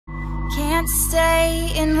can't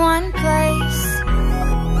stay in one place.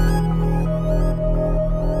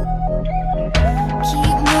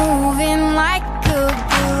 Keep moving like a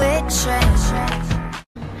bullet train.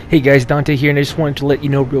 Hey guys, Dante here, and I just wanted to let you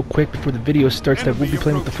know real quick before the video starts that we'll be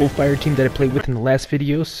playing with the full fire team that I played with in the last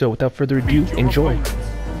video, so without further ado, enjoy!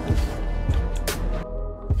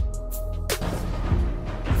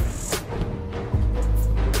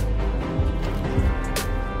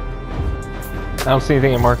 I don't see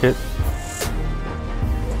anything in market.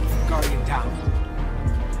 Guardian down.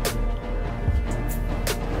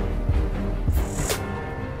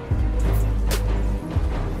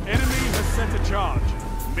 Enemy has sent a charge.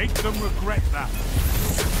 Make them regret that.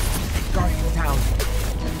 Guardian down.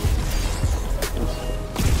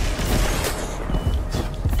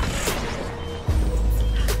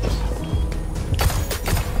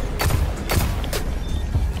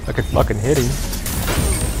 I could fucking hit him.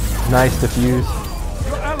 Nice defuse.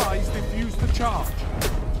 Your allies defuse the charge.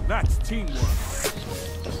 That's teamwork.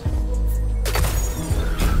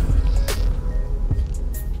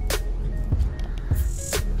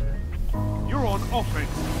 You're on offense.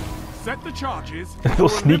 Set the charges.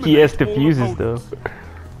 Those sneaky ass diffuses though.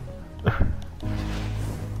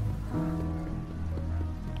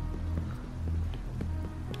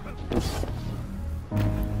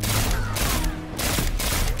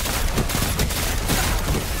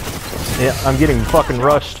 Yeah, I'm getting fucking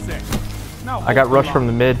rushed. I got rushed from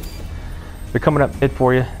the mid. They're coming up mid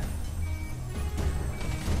for you.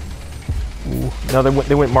 Ooh. No,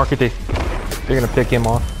 they went market. They're gonna pick him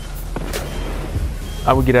off.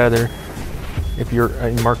 I would get out of there. If you're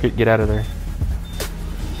in market, get out of there.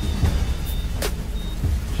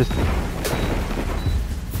 Just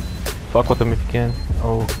fuck with them if you can.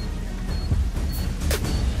 Oh,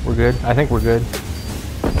 we're good. I think we're good.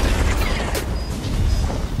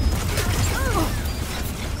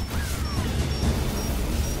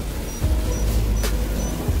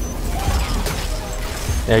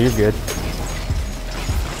 Yeah, you're good.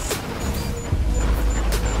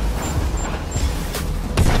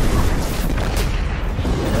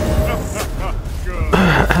 Good.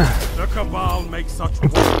 The Cabal makes such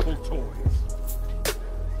wonderful toys.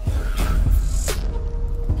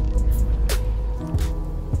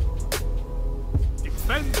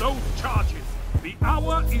 Defend those charges. The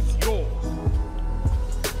hour is yours.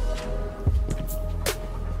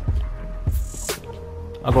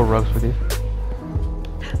 I'll go rugs with you.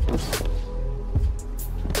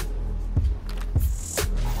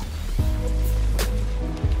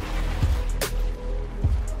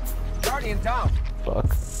 Guardian down.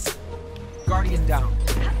 Fuck. Guardian down.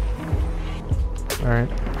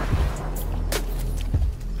 Alright.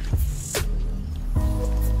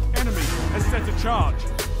 Enemy has set a charge.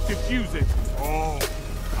 Defuse it. Oh,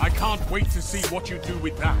 I can't wait to see what you do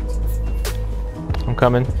with that. I'm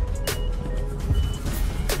coming.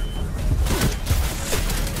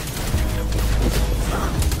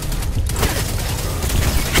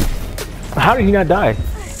 How did he not die?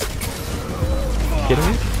 Kidding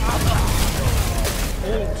me?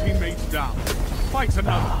 All teammates down. Fight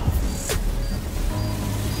another.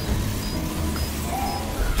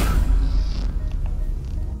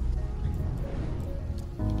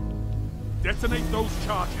 Detonate those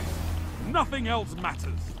charges. Nothing else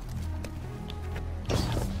matters.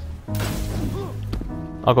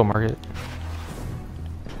 I'll go market.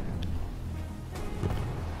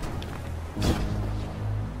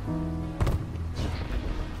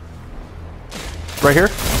 Right here?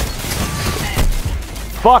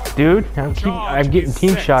 Fuck, dude. I'm getting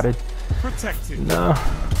team shotted. Protected. No.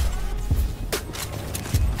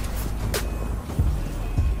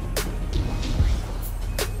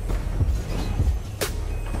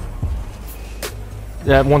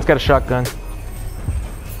 Yeah, one's got a shotgun.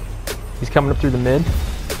 He's coming up through the mid.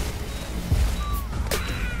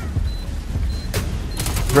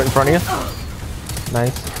 He's right in front of you.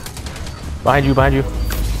 Nice. Behind you, behind you.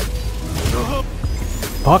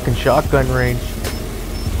 Fucking shotgun range.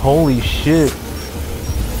 Holy shit.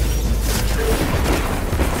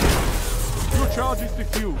 Your charge is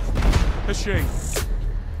defused. A shame.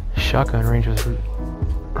 Shotgun range was...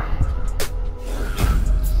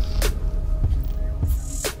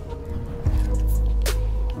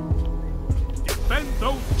 Defend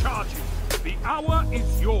those charges. The hour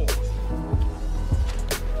is yours.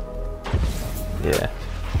 Yeah.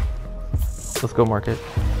 Let's go market.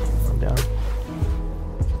 I'm down.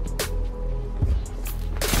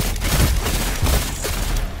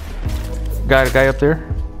 Got a guy up there.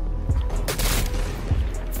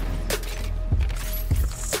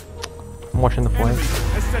 I'm watching the flank. Enemy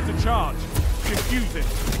has set a charge. Defuse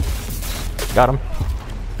it. Got him.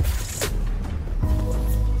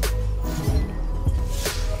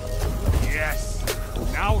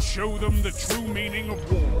 Now show them the true meaning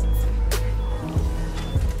of war.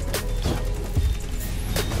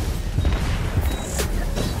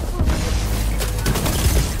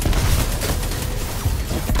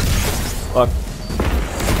 Fuck.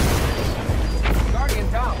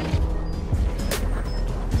 Guardian down.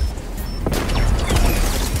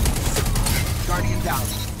 Guardian down.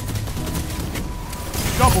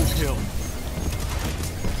 Double kill.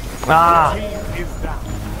 Ah! Team is down.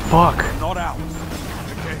 Fuck. Not out.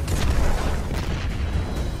 Okay.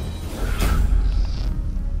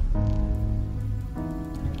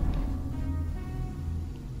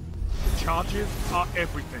 Charges are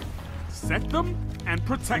everything. Set them and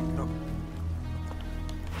protect them.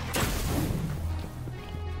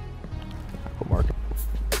 Go market.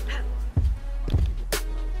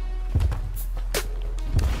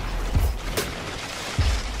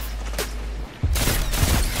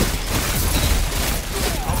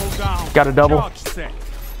 Double down. Got a double. Charge set.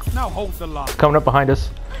 Now hold the line. Coming up behind us.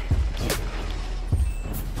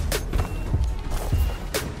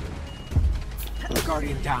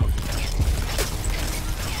 Guardian down.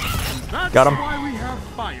 That's Got him. why we have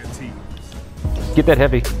fire teams. Get that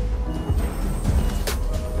heavy.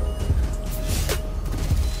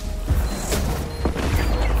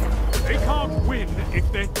 They can't win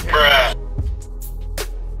if they're dead.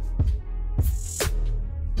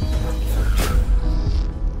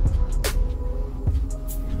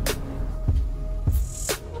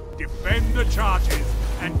 Defend the charges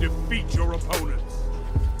and defeat your opponents.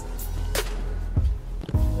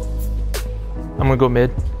 I'm gonna go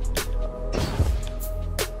mid.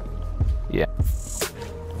 Yeah.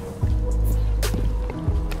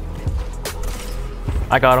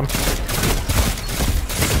 I got him.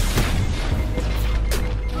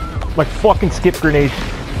 My fucking skip grenade.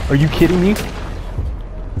 Are you kidding me?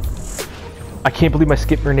 I can't believe my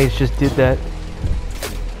skip grenades just did that.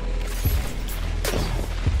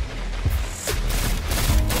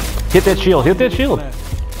 Hit that shield, hit that shield.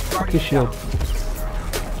 Fuck his shield.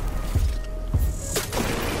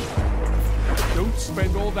 Don't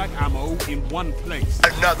spend all that ammo in one place.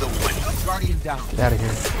 Another one. Guardian down. Get out of here.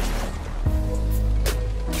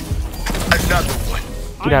 Another one.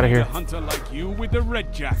 Get out of I need here. a hunter like you with the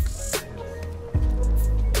red jacks.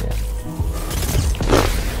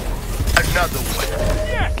 Another one.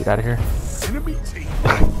 Yes! Get out of here. Enemy team.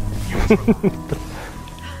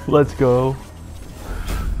 Let's go.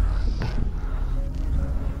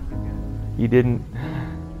 He didn't.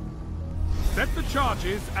 Set the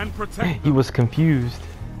charges and protect He was confused.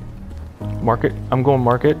 Market. I'm going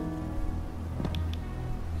market.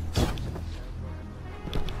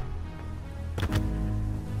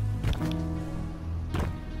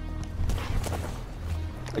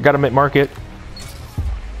 I got him at market.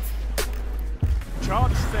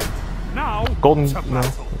 charge set. Now Golden. to No.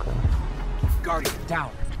 battle. Okay. Guardian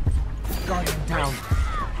down. Guardian down.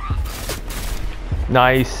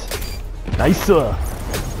 Nice. Nice.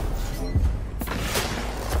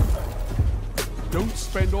 Don't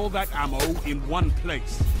spend all that ammo in one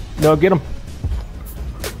place. No, get him.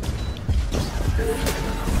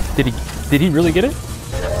 Did he really get it?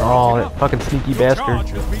 Oh, that fucking sneaky Your bastard. charge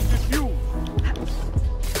has been defused.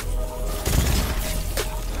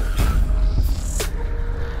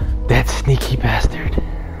 That sneaky bastard.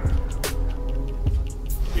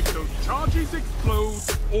 If those charges explode,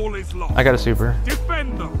 all is lost. I got a super.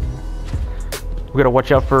 Defend them. We gotta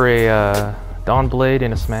watch out for a Dawn Blade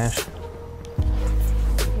and a smash.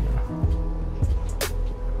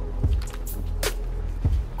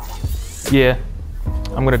 Yeah,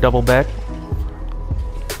 I'm gonna double back.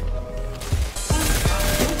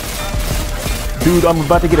 Dude, I'm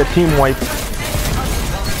about to get a team wipe.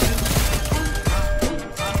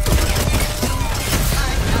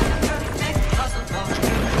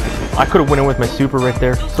 I could have went in with my super right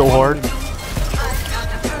there, so hard.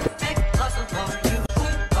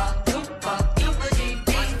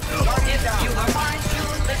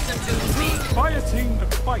 Fire team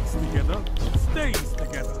that fights together stays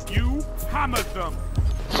together. You hammered them.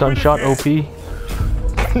 Sunshot OP.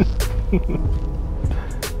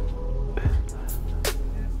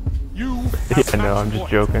 You Yeah, have no, I'm match just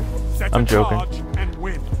point. joking. Set I'm a joking. charge and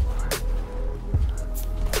win.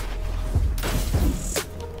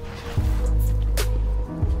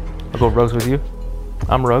 I'll go Rugs with you.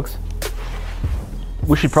 I'm Rugs.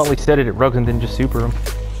 We should probably set it at Rugs and then just super them.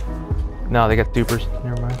 No, they got supers.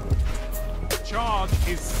 Never mind. Charge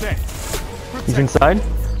is set. He's Protect. inside.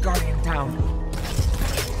 Guardian down.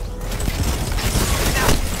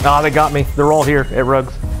 Ah, they got me. They're all here at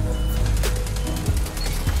Rugs.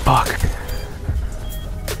 Fuck.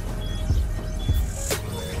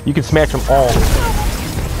 You can smash them all.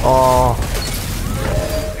 Oh,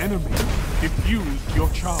 Enemy diffused your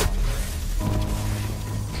charge.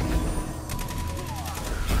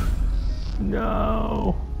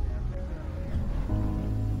 no.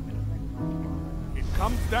 It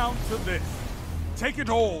comes down to this. Take it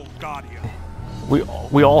all, Guardian.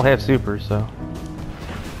 We all have supers, so.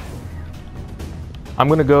 I'm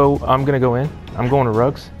gonna go in. I'm going to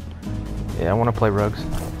rugs. Yeah, I want to play rugs.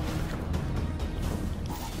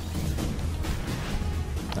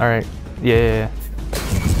 All right. Yeah.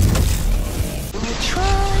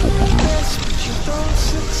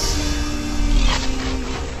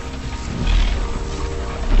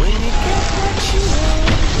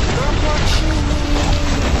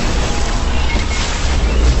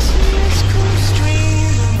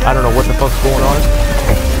 I don't know what the fuck's going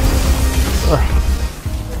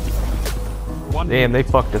on. Damn, they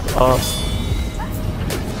fucked us up.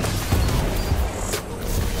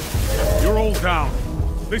 You're all down.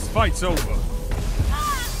 This fight's over.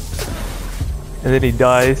 And then he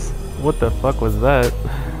dies. What the fuck was that?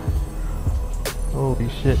 Holy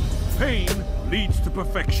shit. Pain leads to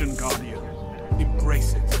perfection, Guardian.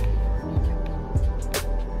 Embrace it.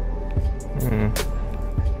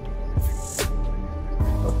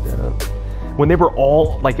 Fuck that up. When they were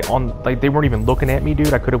all like they weren't even looking at me,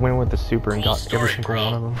 dude, I could have went with the super and got every single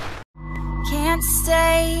one of them. Can't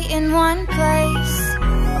stay in one place.